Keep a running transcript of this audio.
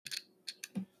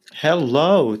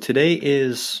Hello, today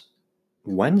is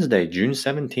Wednesday, June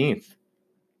 17th,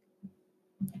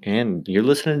 and you're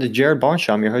listening to Jared Barnes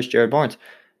Show. I'm your host, Jared Barnes.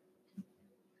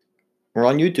 We're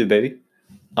on YouTube, baby.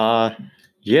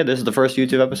 This is the first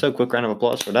YouTube episode. Quick round of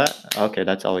applause for that. Okay,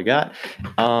 that's all we got.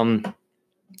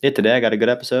 Today I got a good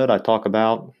episode. I talk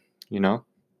about,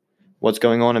 what's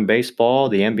going on in baseball,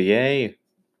 the NBA,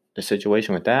 the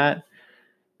situation with that.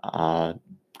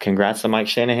 Congrats to Mike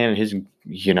Shanahan and his,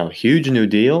 huge new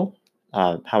deal.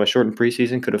 How a shortened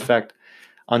preseason could affect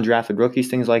undrafted rookies,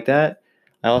 things like that.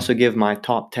 I also give my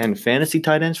top 10 fantasy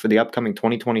tight ends for the upcoming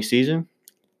 2020 season.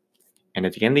 And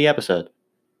at the end of the episode,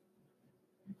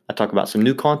 I talk about some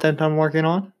new content I'm working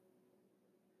on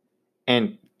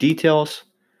and details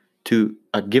to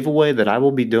a giveaway that I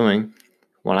will be doing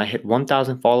when I hit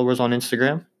 1,000 followers on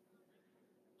Instagram.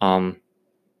 I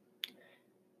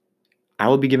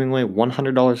will be giving away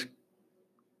 $100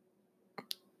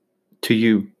 to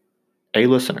you, a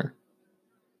listener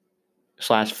 /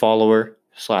 follower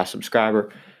 /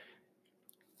 subscriber.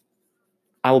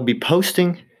 I will be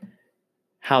posting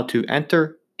how to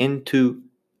enter into,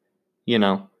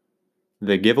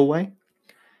 the giveaway.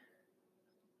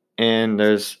 And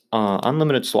there's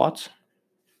unlimited slots.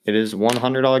 It is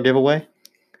 $100 giveaway.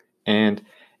 And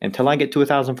until I get to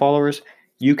 1,000 followers,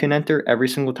 you can enter every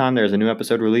single time there's a new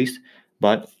episode released.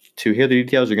 But to hear the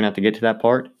details, you're going to have to get to that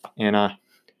part. And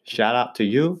shout out to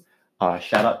you.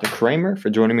 Shout out to Kramer for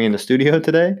joining me in the studio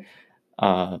today.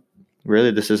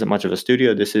 Really, this isn't much of a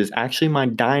studio. This is actually my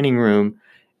dining room.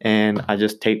 And I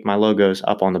just taped my logos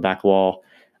up on the back wall.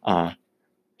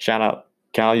 Shout out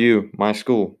Cal U, my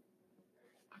school.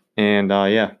 And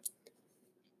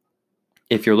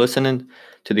if you're listening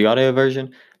to the audio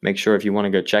version, make sure if you want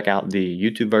to go check out the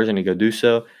YouTube version to go do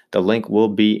so. The link will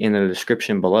be in the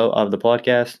description below of the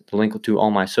podcast. The link to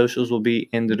all my socials will be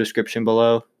in the description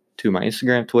below, to my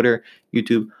Instagram, Twitter,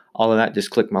 YouTube, all of that.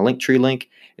 Just click my Linktree link.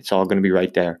 It's all going to be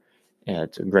right there. Yeah,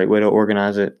 it's a great way to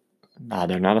organize it.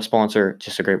 They're not a sponsor,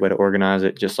 just a great way to organize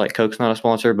it. Just like Coke's not a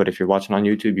sponsor, but if you're watching on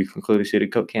YouTube, you can clearly see the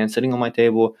Coke can sitting on my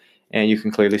table, and you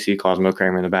can clearly see Cosmo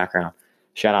Kramer in the background.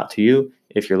 Shout out to you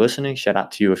if you're listening. Shout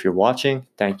out to you if you're watching.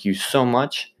 Thank you so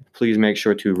much. Please make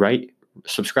sure to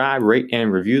subscribe, rate,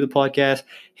 and review the podcast.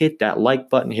 Hit that like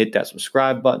button. Hit that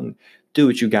subscribe button. Do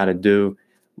what you got to do.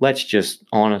 Let's just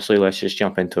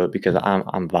jump into it because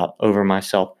I'm about over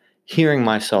myself, hearing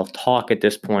myself talk at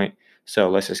this point. So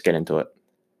let's just get into it.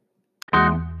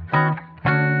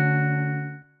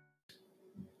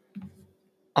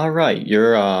 All right,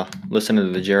 you're listening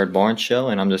to the Jared Barnes Show,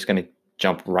 and I'm just going to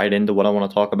jump right into what I want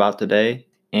to talk about today.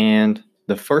 And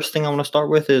the first thing I want to start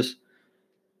with is,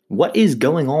 what is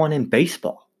going on in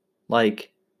baseball?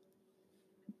 Like,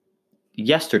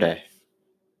 yesterday,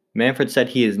 Manfred said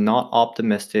he is not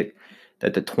optimistic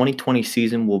that the 2020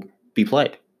 season will be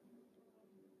played.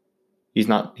 He's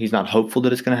not hopeful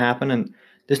that it's going to happen, and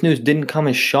this news didn't come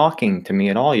as shocking to me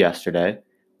at all yesterday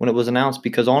when it was announced,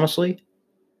 because honestly,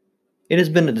 it has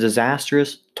been a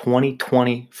disastrous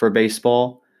 2020 for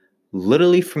baseball,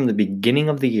 literally from the beginning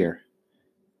of the year.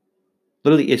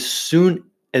 Literally, as soon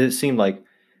as it seemed like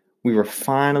we were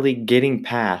finally getting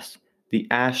past the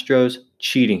Astros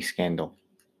cheating scandal.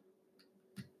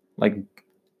 Like,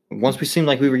 once we seemed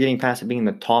like we were getting past it being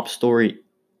the top story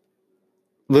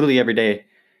literally every day,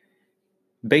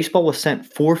 baseball was sent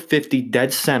 450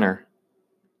 dead center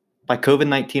by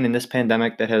COVID-19 in this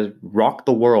pandemic that has rocked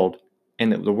the world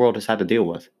and that the world has had to deal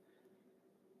with.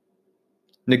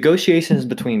 Negotiations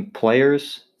between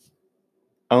players,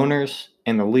 owners,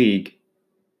 and the league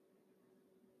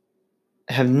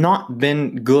have not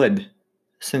been good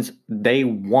since day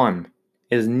one,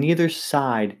 as neither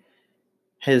side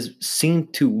has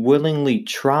seemed to willingly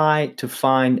try to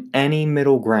find any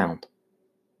middle ground,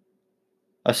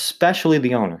 especially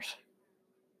the owners.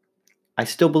 I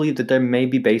still believe that there may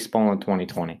be baseball in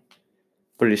 2020,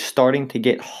 but it is starting to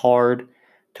get hard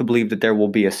to believe that there will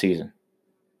be a season.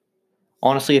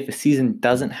 Honestly, if a season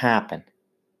doesn't happen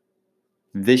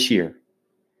this year,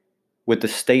 with the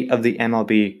state of the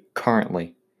MLB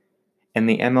currently, and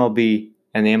the MLB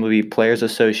and the MLB Players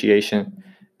Association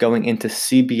going into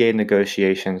CBA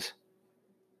negotiations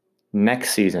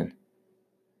next season,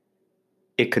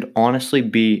 it could honestly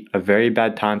be a very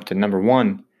bad time to, number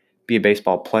one, be a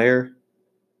baseball player,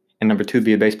 and number two,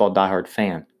 be a baseball diehard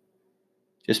fan.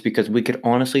 Just because we could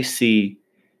honestly see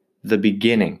the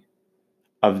beginning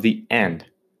of the end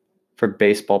for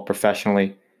baseball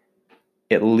professionally,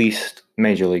 at least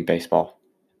Major League Baseball.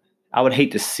 I would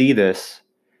hate to see this,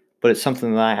 but it's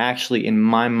something that I actually, in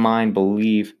my mind,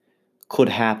 believe could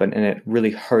happen, and it really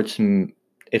hurts.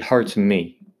 It hurts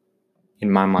me,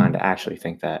 in my mind, to actually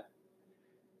think that.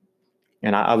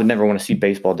 And I would never want to see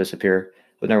baseball disappear.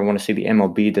 I would never want to see the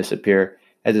MLB disappear,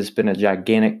 as it's been a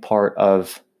gigantic part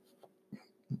of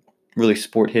really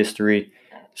sport history,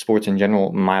 sports in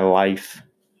general, my life,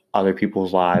 other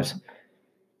people's lives.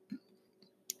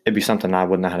 It'd be something I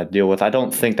wouldn't know how to deal with. I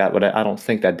don't think that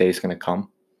day is going to come.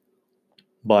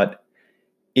 But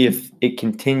if it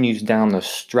continues down the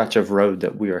stretch of road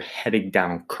that we are heading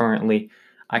down currently,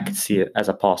 I could see it as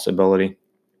a possibility.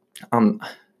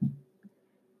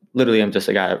 Literally, I'm just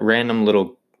a random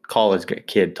little college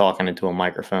kid talking into a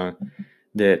microphone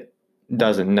that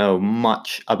doesn't know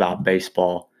much about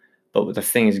baseball. But with the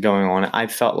things going on, I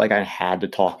felt like I had to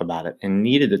talk about it and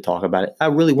needed to talk about it. I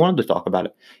really wanted to talk about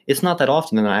it. It's not that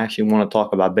often that I actually want to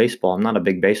talk about baseball. I'm not a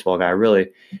big baseball guy,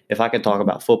 really. If I could talk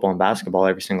about football and basketball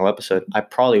every single episode, I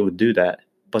probably would do that.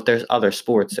 But there's other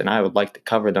sports, and I would like to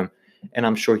cover them. And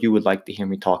I'm sure you would like to hear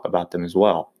me talk about them as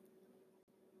well.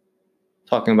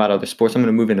 Talking about other sports, I'm going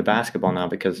to move into basketball now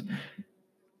because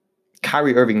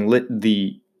Kyrie Irving lit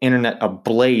the internet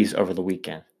ablaze over the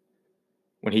weekend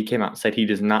when he came out and said he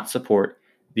does not support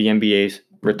the NBA's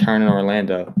return in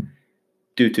Orlando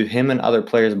due to him and other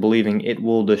players believing it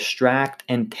will distract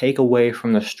and take away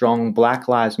from the strong Black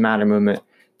Lives Matter movement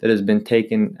that has been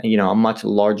taking, a much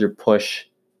larger push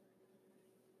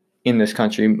in this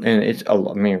country. And it's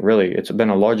been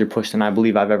a larger push than I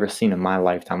believe I've ever seen in my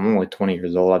lifetime. I'm only 20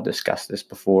 years old. I've discussed this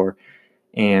before.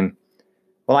 And,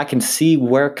 I can see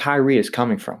where Kyrie is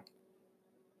coming from.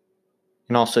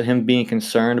 And also him being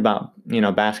concerned about,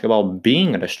 basketball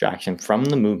being a distraction from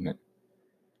the movement.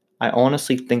 I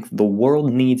honestly think the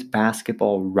world needs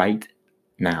basketball right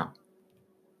now.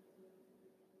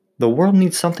 The world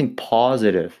needs something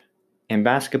positive, and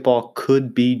basketball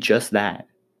could be just that.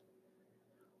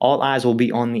 All eyes will be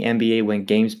on the NBA when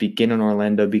games begin in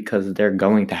Orlando because they're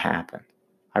going to happen.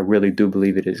 I really do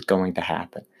believe it is going to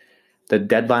happen. The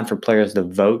deadline for players to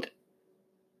vote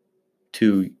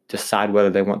to decide whether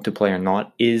they want to play or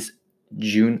not is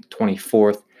June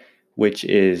 24th, which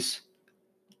is,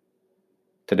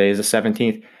 today is the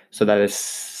 17th. So that is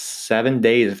 7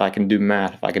 days if I can do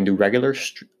math. If I can do regular,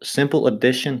 simple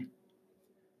addition,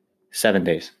 7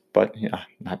 days. But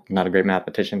not a great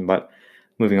mathematician, but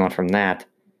moving on from that.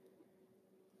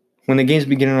 When the games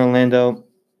begin in Orlando,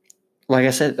 like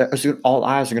I said, all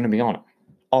eyes are going to be on it.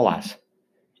 All eyes.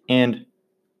 And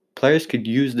players could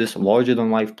use this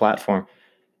larger-than-life platform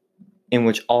in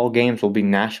which all games will be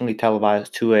nationally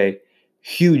televised to a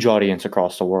huge audience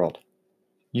across the world.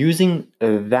 Using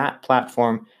that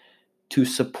platform to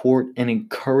support and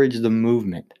encourage the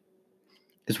movement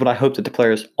is what I hope that the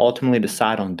players ultimately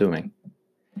decide on doing.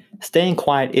 Staying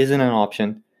quiet isn't an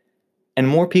option, and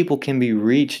more people can be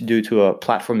reached due to a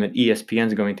platform that ESPN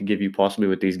is going to give you possibly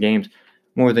with these games,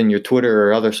 more than your Twitter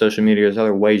or other social media or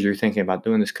other ways you're thinking about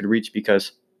doing this could reach,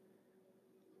 because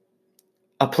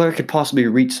a player could possibly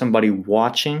reach somebody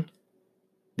watching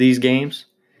these games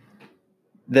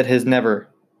that has never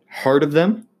heard of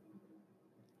them,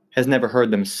 has never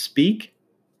heard them speak,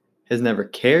 has never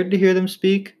cared to hear them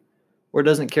speak, or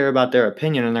doesn't care about their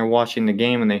opinion, and they're watching the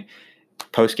game and they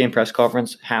post-game press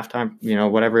conference, halftime,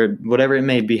 whatever it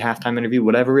may be, halftime interview,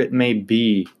 whatever it may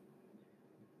be.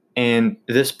 And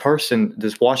this person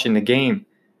that's watching the game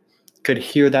could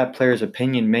hear that player's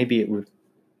opinion. Maybe it would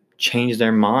change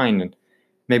their mind, and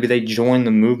maybe they join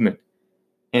the movement.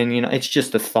 And, it's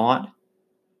just a thought.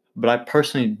 But I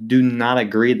personally do not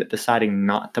agree that deciding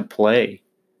not to play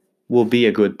will be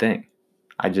a good thing.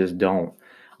 I just don't.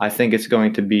 I think it's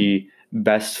going to be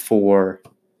best for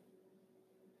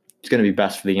the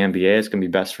NBA. It's going to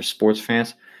be best for sports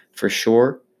fans, for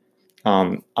sure.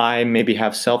 I maybe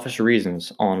have selfish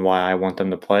reasons on why I want them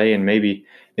to play, and maybe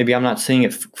I'm not seeing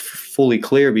it fully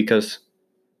clear because,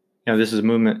 this is a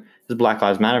movement, this Black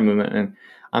Lives Matter movement, and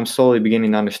I'm slowly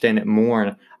beginning to understand it more.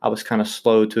 And I was kind of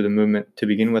slow to the movement to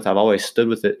begin with. I've always stood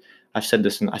with it. I said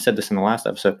this in the last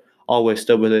episode. Always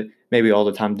stood with it. Maybe all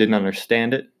the time didn't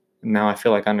understand it. Now I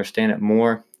feel like I understand it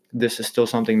more. This is still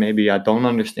something maybe I don't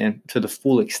understand to the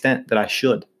full extent that I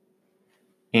should.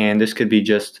 And this could be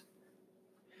just,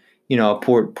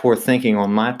 poor thinking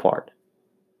on my part.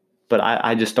 But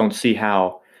I just don't see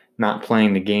how not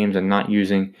playing the games and not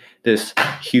using this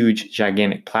huge,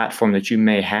 gigantic platform that you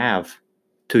may have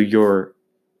to your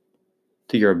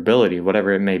ability,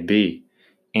 whatever it may be.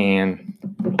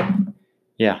 And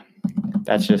yeah,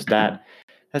 that's just that.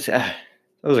 Those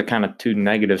are kind of two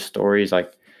negative stories.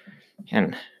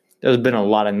 And there's been a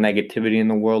lot of negativity in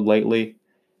the world lately.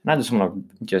 And I just want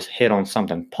to just hit on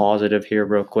something positive here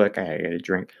real quick. I gotta get a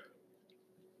drink.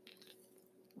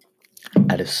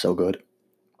 That is so good.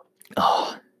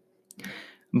 Oh,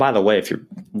 By the way, if you're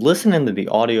listening to the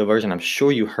audio version, I'm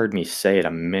sure you heard me say it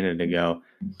a minute ago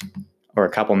or a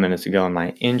couple minutes ago in my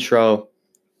intro.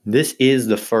 This is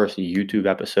the first YouTube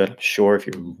episode. I'm sure if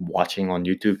you're watching on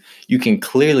YouTube, you can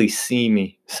clearly see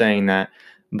me saying that,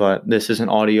 but this is an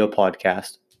audio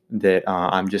podcast that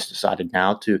I'm just decided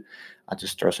now to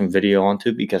just throw some video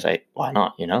onto because why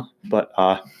not, But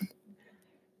I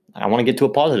want to get to a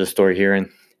positive story here. And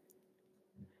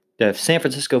the San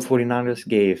Francisco 49ers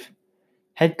gave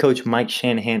head coach Mike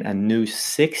Shanahan a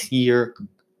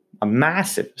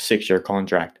massive 6-year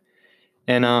contract.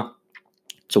 And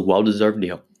it's a well-deserved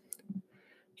deal.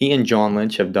 He and John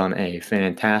Lynch have done a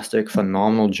fantastic,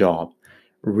 phenomenal job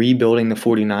rebuilding the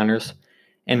 49ers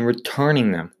and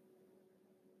returning them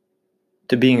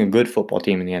to being a good football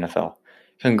team in the NFL.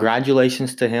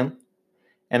 Congratulations to him,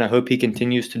 and I hope he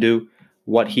continues to do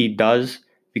what he does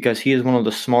because he is one of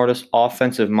the smartest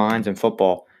offensive minds in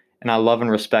football, and I love and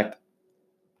respect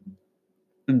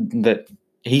that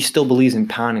he still believes in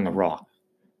pounding the rock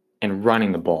and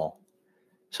running the ball.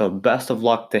 So best of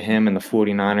luck to him and the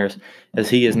 49ers as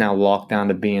he is now locked down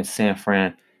to be in San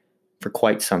Fran for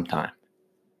quite some time.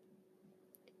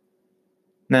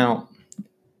 Now,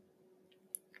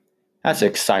 that's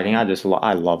exciting. I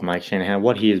love Mike Shanahan,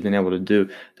 what he has been able to do,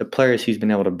 the players he's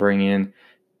been able to bring in,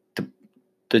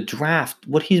 the draft,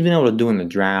 what he's been able to do in the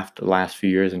draft the last few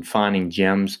years and finding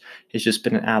gems has just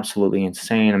been absolutely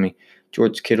insane. I mean,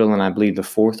 George Kittle in, I believe, the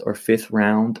 4th or 5th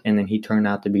round, and then he turned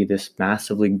out to be this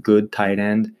massively good tight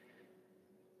end,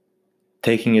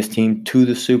 taking his team to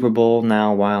the Super Bowl.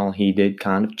 Now, while he did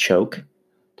kind of choke,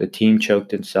 the team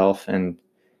choked itself, and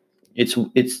it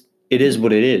is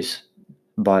what it is.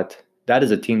 But that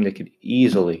is a team that could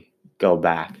easily go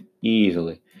back,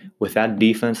 with that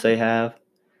defense they have,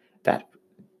 that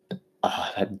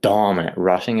dominant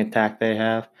rushing attack they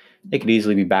have. They could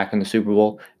easily be back in the Super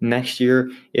Bowl next year,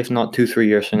 if not 2-3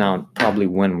 years from now, and probably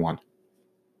win one.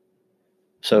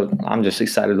 So I'm just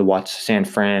excited to watch San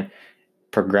Fran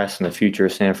progress in the future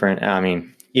of San Fran. I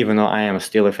mean, even though I am a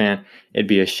Steeler fan, it'd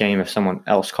be a shame if someone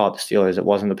else caught the Steelers. It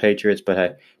wasn't the Patriots, but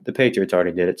hey, the Patriots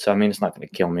already did it. So, I mean, it's not going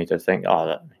to kill me to think,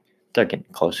 they're getting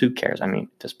close. Who cares? I mean,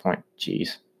 at this point,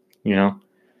 geez,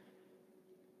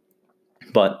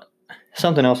 But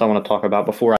something else I want to talk about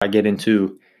before I get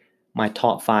into my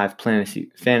top 5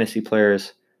 fantasy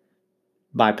players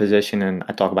by position, and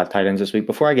I talk about tight ends this week.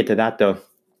 Before I get to that, though,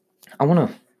 I want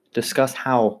to discuss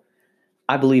how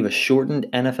I believe a shortened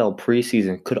NFL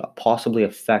preseason could possibly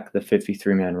affect the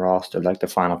 53-man roster, like the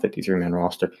final 53-man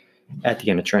roster at the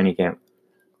end of training camp.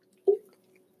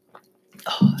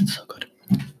 Oh, that's so good.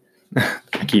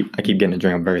 I keep getting a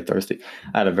drink. I'm very thirsty.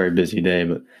 I had a very busy day,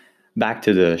 but back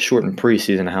to the shortened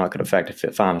preseason and how it could affect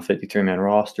the final 53-man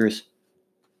rosters.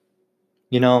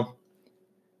 There's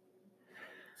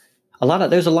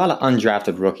a lot of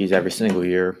undrafted rookies every single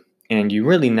year, and you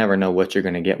really never know what you're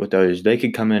going to get with those. They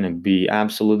could come in and be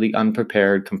absolutely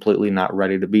unprepared, completely not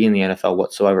ready to be in the NFL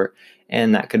whatsoever,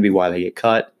 and that could be why they get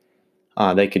cut.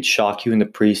 They could shock you in the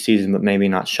preseason, but maybe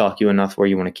not shock you enough where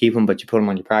you want to keep them, but you put them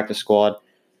on your practice squad.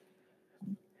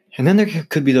 And then there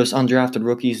could be those undrafted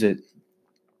rookies that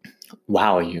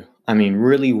wow you. I mean,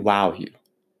 really wow you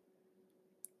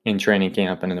in training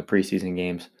camp and in the preseason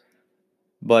games.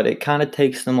 But it kind of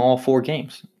takes them all 4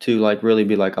 games to really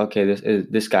be like, okay,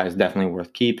 this guy is definitely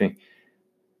worth keeping.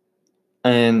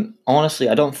 And honestly,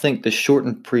 I don't think the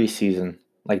shortened preseason,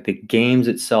 like the games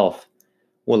itself,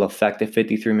 will affect the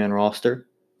 53-man roster.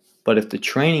 But if the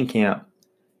training camp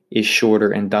is shorter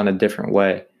and done a different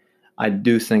way, I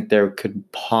do think there could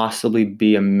possibly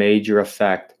be a major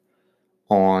effect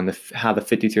on how the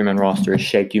 53-man roster is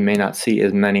shaped. You may not see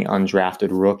as many undrafted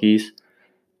rookies,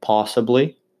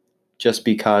 possibly, just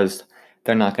because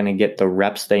they're not going to get the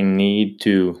reps they need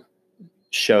to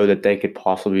show that they could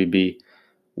possibly be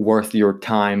worth your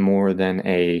time more than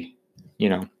a,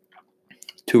 2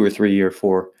 or 3 year,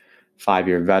 4, 5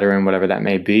 year veteran, whatever that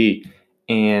may be.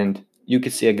 And you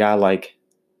could see a guy like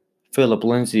Philip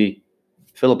Lindsay.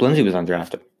 Philip Lindsay was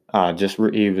undrafted.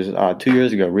 He was 2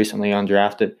 years ago, recently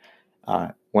undrafted.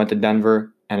 Went to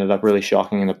Denver, ended up really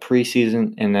shocking in the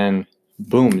preseason, and then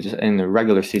boom, just in the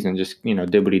regular season, just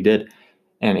did what he did,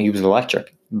 and he was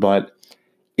electric. But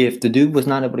if the dude was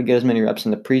not able to get as many reps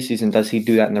in the preseason, does he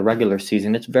do that in the regular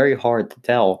season? It's very hard to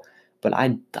tell. But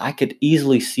I could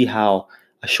easily see how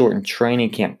a shortened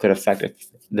training camp could affect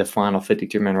the final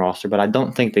 52-man roster. But I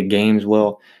don't think the games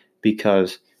will,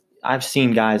 because I've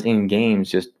seen guys in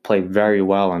games just play very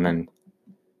well, and then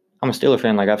I'm a Steeler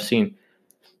fan. I've seen.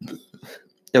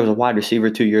 There was a wide receiver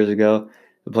 2 years ago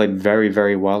who played very,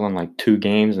 very well in 2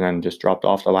 games and then just dropped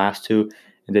off the last 2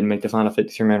 and didn't make the final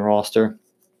 53-man roster.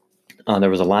 There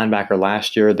was a linebacker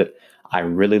last year that I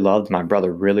really loved, my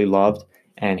brother really loved,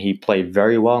 and he played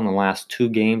very well in the last 2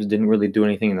 games, didn't really do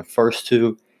anything in the first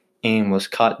 2, and was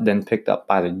cut, then picked up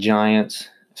by the Giants.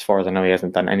 As far as I know, he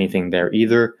hasn't done anything there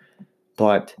either,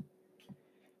 but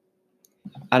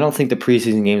I don't think the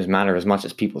preseason games matter as much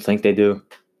as people think they do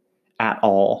at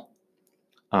all.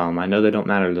 I know they don't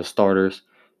matter to the starters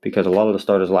because a lot of the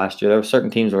starters last year, there were certain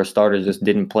teams where starters just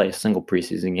didn't play a single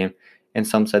preseason game, and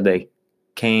some said they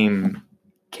came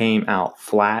out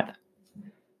flat.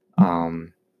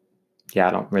 Yeah,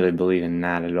 I don't really believe in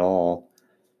that at all,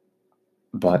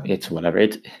 but it's whatever.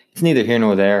 It's neither here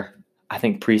nor there. I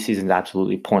think preseason is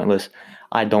absolutely pointless.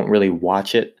 I don't really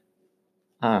watch it.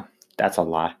 That's a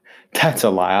lie. That's a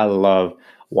lie. I love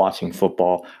watching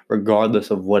football,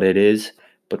 regardless of what it is.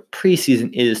 But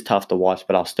preseason is tough to watch,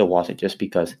 but I'll still watch it just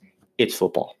because it's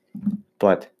football.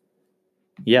 But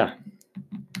yeah,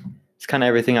 it's kind of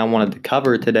everything I wanted to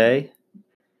cover today.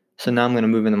 So now I'm going to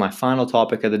move into my final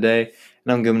topic of the day,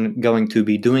 and I'm going to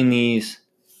be doing these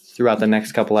throughout the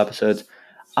next couple episodes.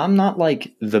 I'm not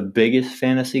like the biggest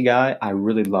fantasy guy. I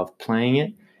really love playing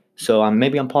it. So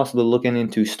maybe I'm possibly looking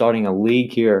into starting a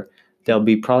league here. There'll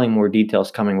be probably more details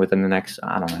coming within the next,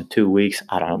 2 weeks.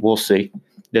 I don't know. We'll see.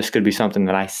 This could be something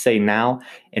that I say now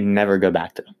and never go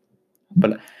back to.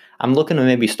 But I'm looking to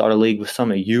maybe start a league with some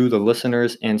of you, the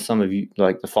listeners, and some of you,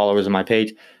 like the followers of my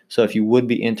page. So if you would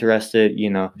be interested,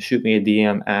 shoot me a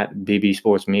DM at BB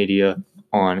Sports Media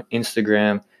on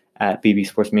Instagram, at BB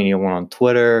Sports Media 1 on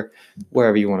Twitter,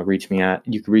 wherever you want to reach me at.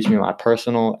 You can reach me on my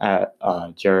personal at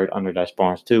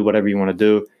Jared_Barnes2, whatever you want to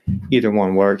do. Either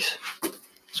one works.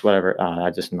 It's whatever.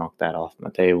 I just knocked that off my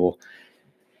table.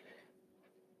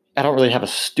 I don't really have a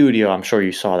studio. I'm sure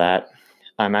you saw that.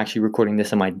 I'm actually recording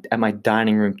this at my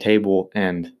dining room table,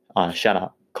 and shout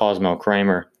out Cosmo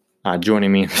Kramer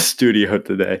joining me in the studio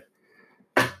today.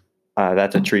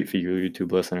 That's a treat for you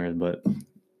YouTube listeners, but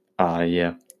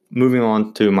yeah. Moving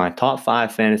on to my top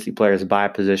 5 fantasy players by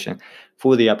position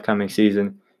for the upcoming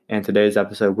season. And today's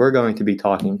episode, we're going to be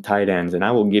talking tight ends, and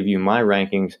I will give you my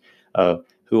rankings of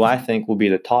who I think will be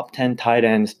the top 10 tight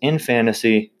ends in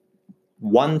fantasy.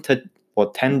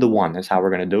 10 to 1 is how we're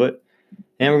going to do it.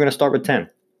 And we're going to start with 10.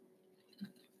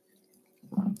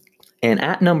 And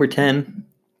at number 10,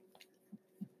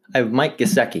 I have Mike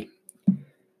Gesicki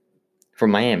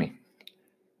from Miami.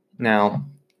 Now,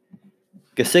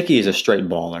 Gesicki is a straight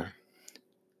baller.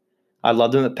 I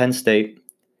loved him at Penn State,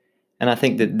 and I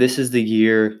think that this is the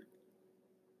year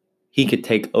he could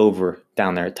take over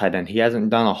down there at tight end. He hasn't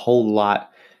done a whole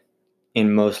lot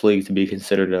in most leagues to be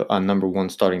considered a number 1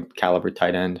 starting caliber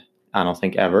tight end, I don't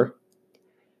think ever.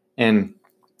 And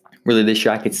really this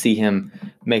year I could see him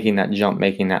making that jump,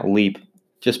 making that leap.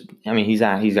 He's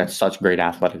got such great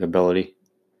athletic ability.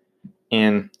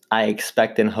 And I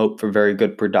expect and hope for very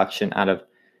good production out of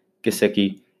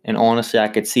Gesicki. And honestly, I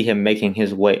could see him making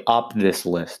his way up this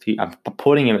list. I'm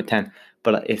putting him at 10.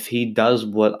 But if he does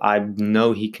what I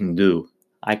know he can do,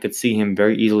 I could see him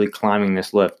very easily climbing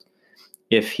this list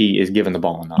if he is given the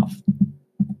ball enough.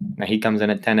 Now, he comes in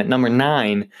at 10. At number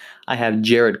 9, I have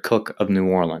Jared Cook of New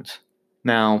Orleans.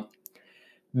 Now,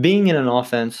 being in an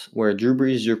offense where Drew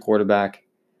Brees is your quarterback,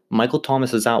 Michael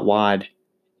Thomas is out wide,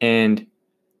 and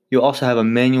you also have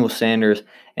Emmanuel Sanders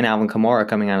and Alvin Kamara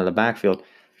coming out of the backfield,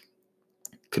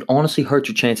 could honestly hurt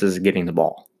your chances of getting the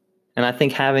ball. And I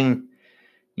think having,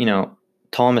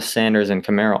 Thomas, Sanders, and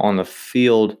Kamara on the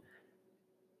field,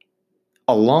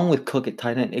 along with Cook at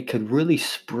tight end, it could really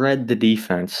spread the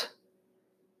defense.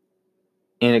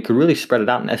 And it could really spread it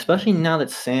out, and especially now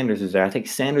that Sanders is there. I think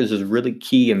Sanders is really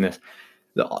key in this.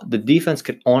 The defense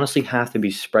could honestly have to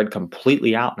be spread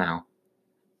completely out now.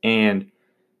 And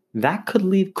that could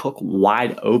leave Cook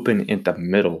wide open in the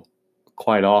middle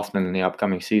quite often in the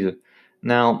upcoming season.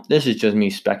 Now, this is just me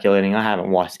speculating. I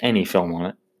haven't watched any film on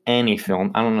it. Any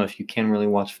film. I don't know if you can really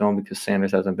watch film because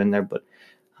Sanders hasn't been there, but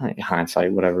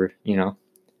hindsight, whatever,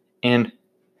 And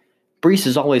Brees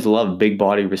has always loved big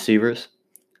body receivers.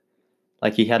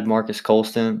 Like he had Marcus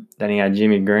Colston, then he had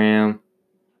Jimmy Graham.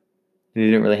 He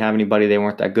didn't really have anybody. They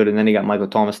weren't that good. And then he got Michael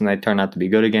Thomas, and they turned out to be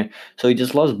good again. So he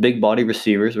just loves big body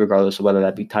receivers, regardless of whether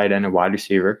that be tight end or wide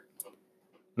receiver.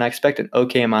 And I expect an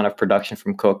okay amount of production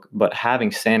from Cook, but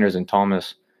having Sanders and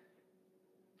Thomas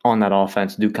on that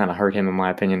offense do kind of hurt him, in my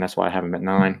opinion. That's why I have him at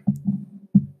 9.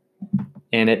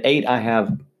 And at 8, I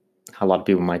have, a lot of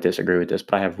people might disagree with this,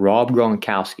 but I have Rob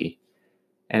Gronkowski.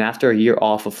 And after a year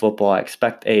off of football, I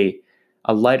expect a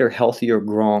lighter, healthier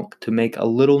Gronk to make a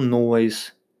little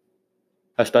noise,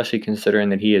 especially considering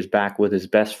that he is back with his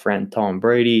best friend Tom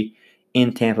Brady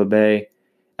in Tampa Bay.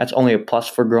 That's only a plus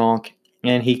for Gronk.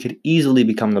 and he could easily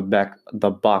become the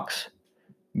Bucs'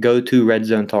 go-to red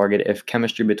zone target if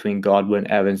chemistry between Godwin,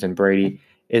 Evans, and Brady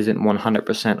isn't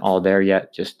 100% all there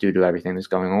yet, just due to everything that's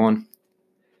going on.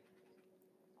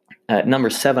 At number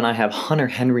 7, I have Hunter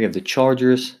Henry of the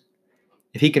Chargers.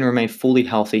 If he can remain fully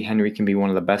healthy, Henry can be one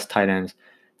of the best tight ends,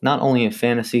 not only in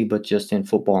fantasy, but just in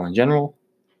football in general.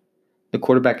 The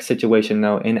quarterback situation,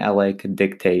 though, in LA could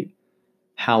dictate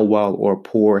how well or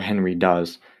poor Henry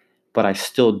does, but I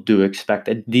still do expect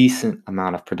a decent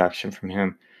amount of production from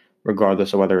him,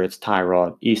 regardless of whether it's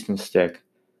Tyrod, Easton Stick,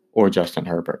 or Justin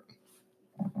Herbert.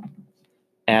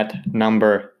 At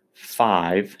number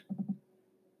 5,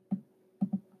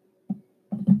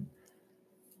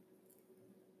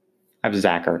 I have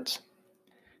Zach Ertz.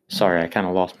 Sorry, I kind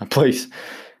of lost my place.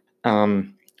 I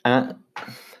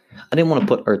didn't want to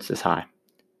put Ertz this high.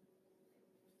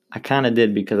 I kind of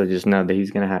did because I just know that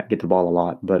he's going to get the ball a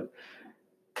lot, but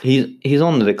he's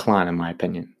on the decline in my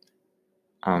opinion.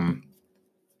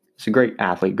 He's a great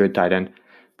athlete, good tight end,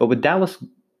 but with Dallas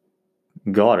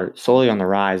Goedert slowly on the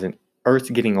rise and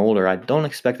Ertz getting older, I don't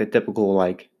expect a typical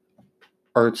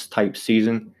Ertz type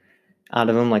season out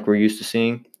of him like we're used to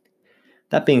seeing.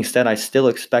 That being said, I still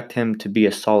expect him to be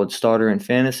a solid starter in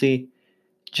fantasy,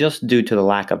 just due to the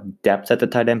lack of depth at the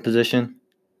tight end position.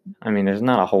 I mean, there's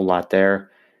not a whole lot there.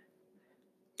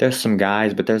 There's some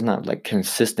guys, but there's not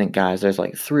consistent guys. There's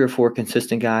 3 or 4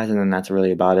 consistent guys, and then that's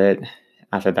really about it.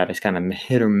 After that, it's kind of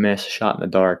hit or miss, shot in the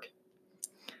dark.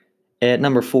 At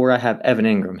number 4, I have Evan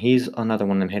Ingram. He's another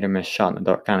one of them hit or miss, shot in the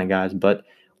dark kind of guys. But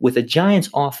with the Giants'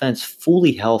 offense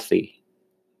fully healthy,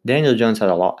 Daniel Jones has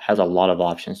a lot of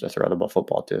options to throw the ball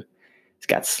football to. He's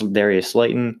got Darius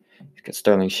Slayton, he's got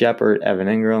Sterling Shepard, Evan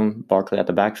Ingram, Barkley at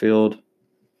the backfield.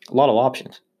 A lot of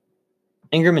options.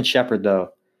 Ingram and Shepard, though,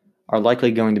 are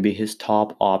likely going to be his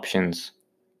top options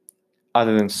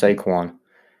other than Saquon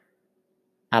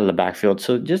out of the backfield.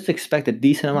 So just expect a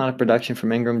decent amount of production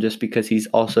from Ingram just because he's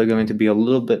also going to be a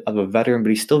little bit of a veteran, but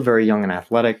he's still very young and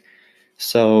athletic.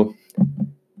 So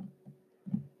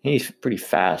he's pretty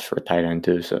fast for a tight end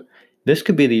too. So this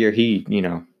could be the year he,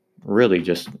 really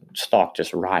stock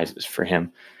just rises for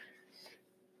him.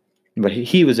 But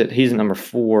he's at number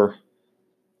 4.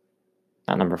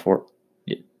 Not number 4.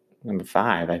 Number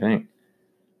 5, I think.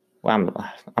 Well,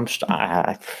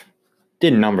 I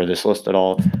didn't number this list at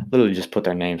all. Literally just put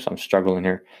their names, so I'm struggling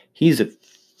here. He's at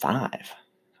 5,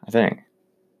 I think.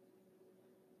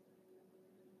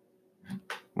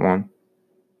 1,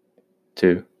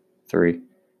 2, 3,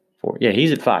 4. Yeah,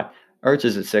 he's at 5. Ertz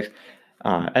is at 6.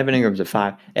 Evan Ingram's at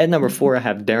 5. At number 4, I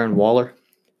have Darren Waller.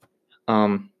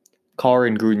 Carr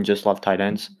and Gruden just love tight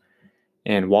ends.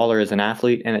 And Waller is an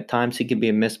athlete, and at times he can be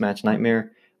a mismatch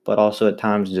nightmare, but also at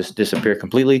times just disappear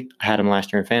completely. I had him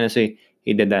last year in fantasy.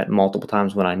 He did that multiple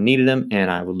times when I needed him, and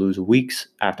I would lose weeks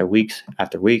after weeks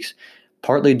after weeks,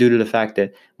 partly due to the fact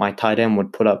that my tight end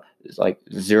would put up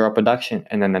 0 production,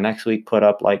 and then the next week put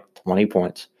up 20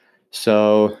 points.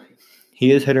 So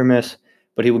he is hit or miss,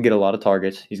 but he will get a lot of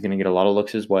targets. He's going to get a lot of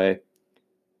looks his way.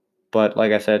 But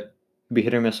like I said, be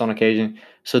hit or miss on occasion.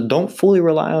 So don't fully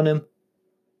rely on him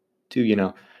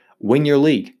to, win your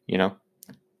league,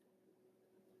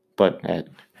 But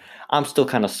I'm still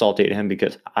kind of salty at him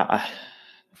because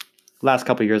last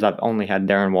couple of years I've only had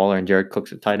Darren Waller and Jared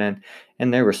Cooks at tight end,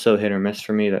 and they were so hit or miss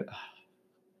for me that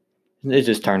it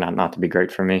just turned out not to be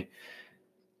great for me,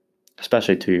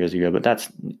 especially 2 years ago. But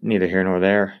that's neither here nor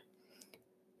there.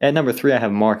 At number 3, I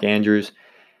have Mark Andrews.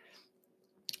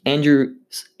 Andrews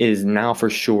is now for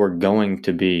sure going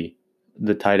to be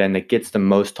the tight end that gets the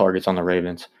most targets on the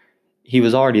Ravens. He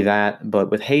was already that, but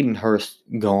with Hayden Hurst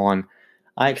gone,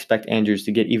 I expect Andrews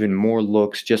to get even more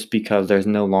looks just because there's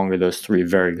no longer those 3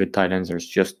 very good tight ends. There's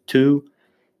just 2.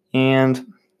 And,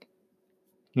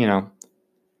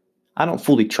 I don't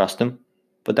fully trust him,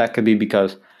 but that could be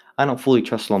because I don't fully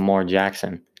trust Lamar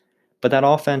Jackson. But that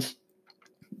offense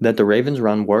that the Ravens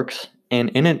run works, and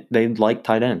in it, they like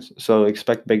tight ends. So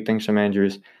expect big things from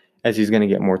Andrews as he's going to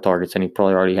get more targets than he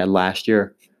probably already had last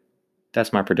year.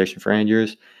 That's my prediction for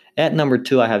Andrews. At number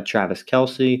 2, I have Travis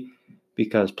Kelce,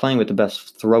 because playing with the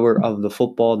best thrower of the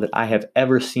football that I have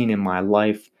ever seen in my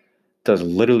life does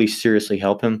literally seriously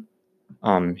help him.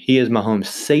 He is Mahomes'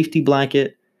 safety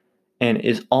blanket and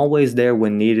is always there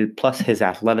when needed. Plus, his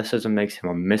athleticism makes him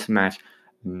a mismatch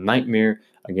nightmare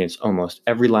against almost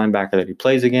every linebacker that he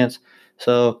plays against.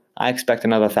 So I expect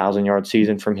another 1,000-yard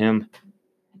season from him.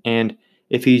 And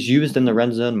if he's used in the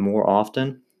red zone more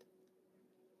often,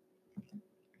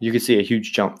 you could see a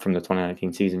huge jump from the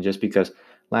 2019 season just because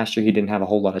last year he didn't have a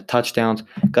whole lot of touchdowns,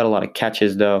 got a lot of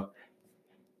catches though,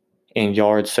 and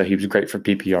yards, so he was great for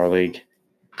PPR league.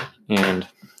 And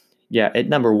Yeah, at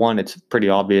number 1, it's pretty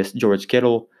obvious. George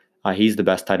Kittle. He's the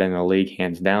best tight end in the league,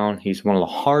 hands down. He's one of the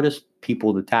hardest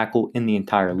people to tackle in the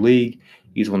entire league.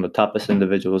 He's one of the toughest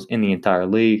individuals in the entire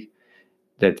league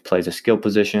that plays a skill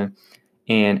position.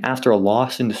 And after a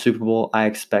loss in the Super Bowl, I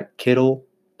expect Kittle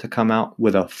to come out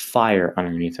with a fire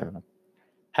underneath him.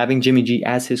 Having Jimmy G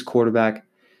as his quarterback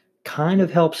kind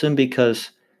of helps him because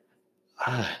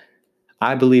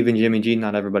I believe in Jimmy G.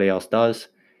 Not everybody else does.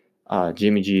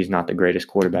 Jimmy G is not the greatest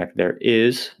quarterback there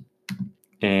is.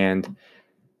 And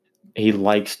he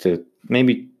likes to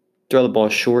maybe throw the ball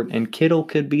short, and Kittle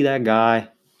could be that guy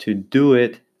to do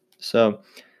it. So,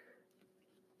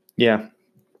 yeah.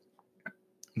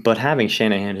 But having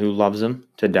Shanahan, who loves him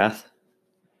to death,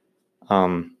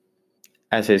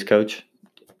 as his coach,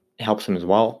 helps him as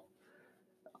well.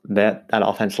 That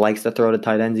offense likes to throw to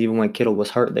tight ends. Even when Kittle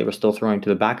was hurt, they were still throwing to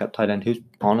the backup tight end, who,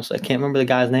 honestly, I can't remember the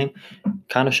guy's name.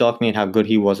 Kind of shocked me at how good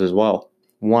he was as well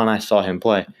when I saw him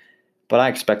play. But I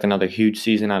expect another huge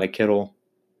season out of Kittle.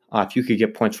 If you could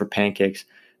get points for pancakes,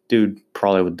 dude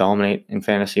probably would dominate in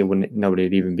fantasy. Nobody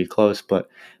would even be close. But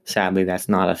sadly, that's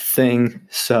not a thing.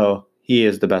 So he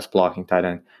is the best blocking tight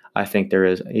end I think there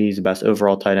is. He's the best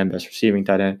overall tight end, best receiving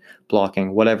tight end,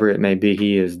 blocking, whatever it may be.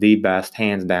 He is the best,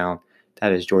 hands down.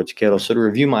 That is George Kittle. So to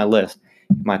review my list,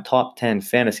 my top 10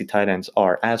 fantasy tight ends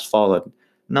are as followed.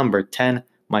 Number 10,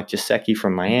 Mike Gesicki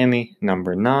from Miami.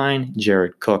 Number 9,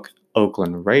 Jared Cook,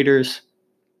 Oakland Raiders.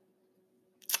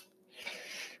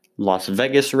 Las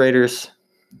Vegas Raiders.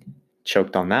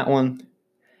 Choked on that one.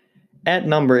 At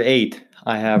number 8,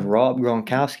 I have Rob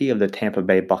Gronkowski of the Tampa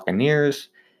Bay Buccaneers.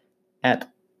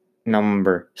 At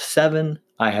number 7,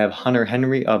 I have Hunter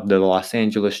Henry of the Los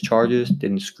Angeles Chargers.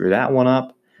 Didn't screw that one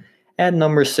up. At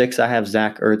number 6, I have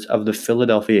Zach Ertz of the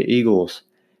Philadelphia Eagles.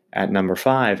 At number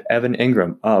 5, Evan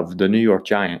Ingram of the New York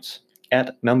Giants.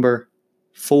 At number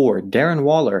 4, Darren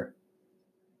Waller.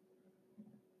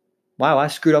 Wow, I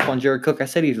screwed up on Jared Cook. I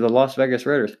said he's the Las Vegas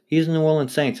Raiders. He's the New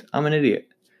Orleans Saints. I'm an idiot.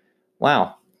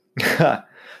 Wow.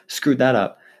 Screwed that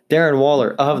up. Darren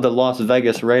Waller of the Las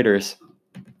Vegas Raiders.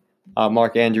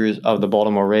 Mark Andrews of the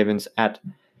Baltimore Ravens at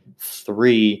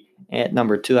 3. At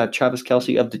number 2, I have Travis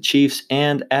Kelce of the Chiefs.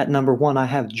 And at number 1, I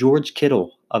have George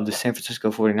Kittle of the San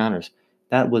Francisco 49ers.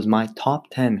 That was my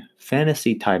top 10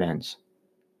 fantasy tight ends.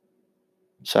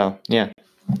 So, yeah.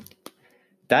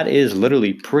 That is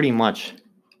literally pretty much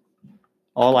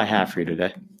all I have for you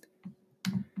today.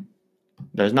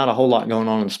 There's not a whole lot going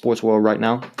on in the sports world right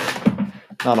now.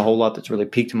 Not a whole lot that's really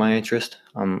piqued my interest.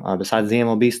 Besides the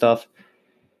MLB stuff,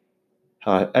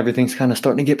 everything's kind of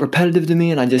starting to get repetitive to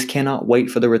me, and I just cannot wait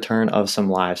for the return of some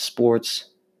live sports.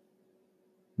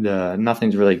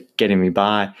 Nothing's really getting me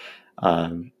by.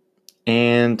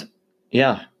 And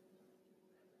yeah,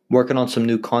 working on some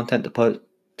new content to post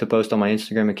on my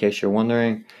Instagram in case you're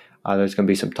wondering. There's going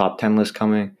to be some top 10 lists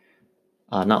coming.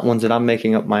 Not ones that I'm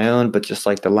making up my own, but just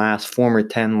like the last former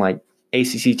 10, like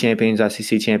ACC champions,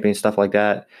 SEC champions, stuff like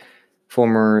that.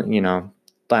 Former,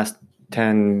 last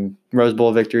 10 Rose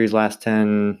Bowl victories, last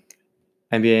 10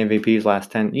 NBA MVPs, last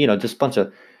 10, just a bunch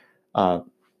of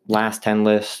last 10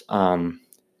 lists,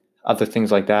 other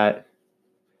things like that.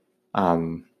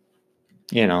 Working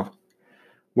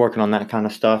on that kind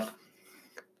of stuff.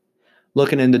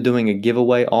 Looking into doing a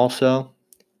giveaway also.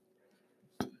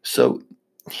 So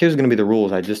here's going to be the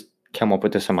rules. I just came up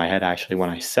with this in my head actually when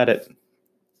I said it.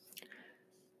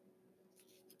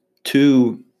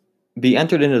 To be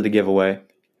entered into the giveaway,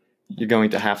 you're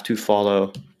going to have to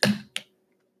follow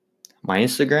my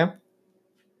Instagram,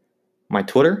 my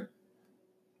Twitter,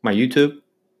 my YouTube.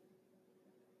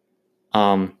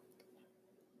 To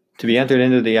be entered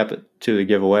into the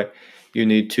giveaway, you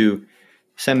need to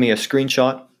send me a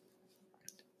screenshot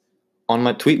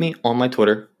tweet me on my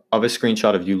Twitter of a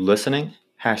screenshot of you listening.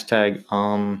 Hashtag,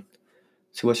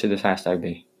 so what should this hashtag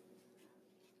be?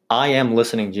 I am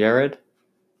listening, Jared.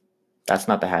 That's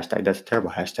not the hashtag. That's a terrible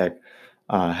hashtag.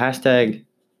 Hashtag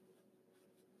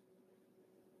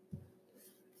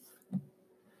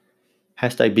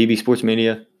BB Sports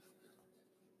Media.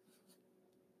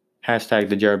 Hashtag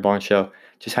The Jared Barnes Show.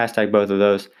 Just hashtag both of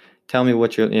those. Tell me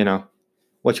what you're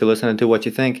listening to, what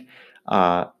you think.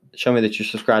 Show me that you're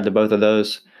subscribed to both of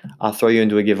those. I'll throw you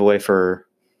into a giveaway for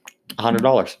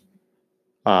 $100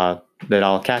 that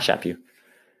I'll cash app you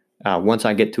once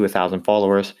I get to 1,000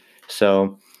 followers.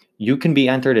 So you can be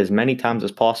entered as many times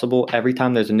as possible. Every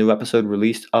time there's a new episode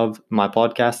released of my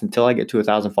podcast until I get to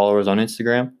 1,000 followers on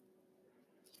Instagram.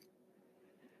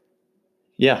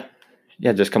 Yeah,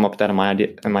 just come up with that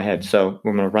in my head. So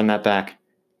we're going to run that back.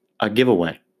 A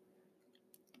giveaway.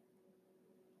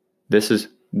 This is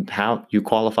how you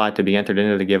qualify to be entered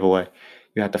into the giveaway.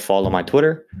 you have to follow my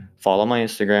Twitter, follow my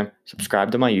Instagram,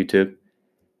 subscribe to my YouTube,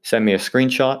 send me a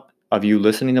screenshot of you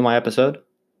listening to my episode,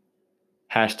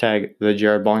 hashtag The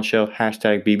Jared Barnes Show,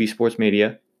 hashtag BB Sports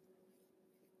Media.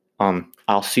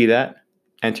 I'll see that.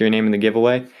 Enter your name in the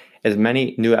giveaway. As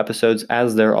many new episodes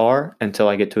as there are until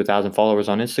I get to 1,000 followers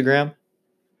on Instagram.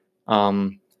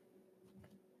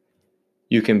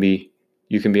 You can be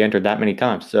entered that many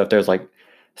times. So if there's like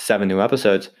 7 new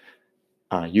episodes,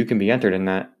 you can be entered in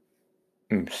that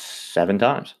 7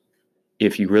 times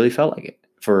if you really felt like it,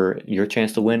 for your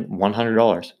chance to win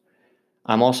 $100.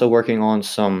 I'm also working on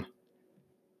some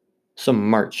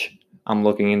merch. I'm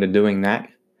looking into doing that.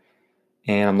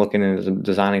 And I'm looking into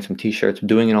designing some t-shirts,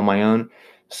 doing it on my own.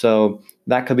 So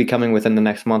that could be coming within the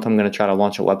next month. I'm going to try to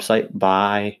launch a website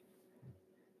by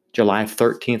July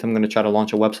 13th. I'm going to try to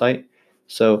launch a website.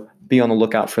 So be on the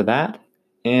lookout for that.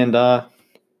 And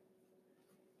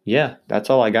yeah, that's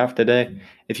all I got for today.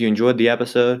 If you enjoyed the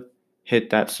episode,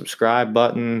 hit that subscribe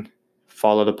button,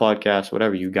 follow the podcast,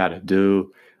 whatever you got to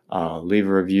do. Leave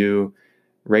a review,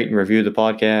 rate and review the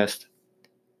podcast.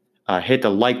 Hit the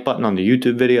like button on the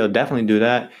YouTube video. Definitely do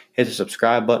that. Hit the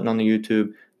subscribe button on the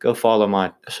YouTube. Go follow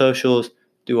my socials.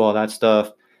 Do all that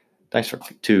stuff. Thanks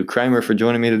to Kramer for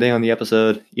joining me today on the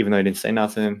episode, even though he didn't say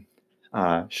nothing.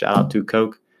 Shout out to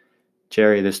Coke.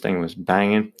 Cherry, this thing was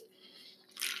banging.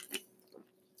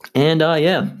 And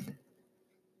yeah,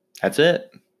 that's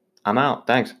it. I'm out.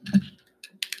 Thanks.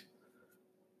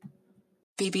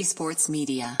 BB Sports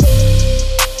Media.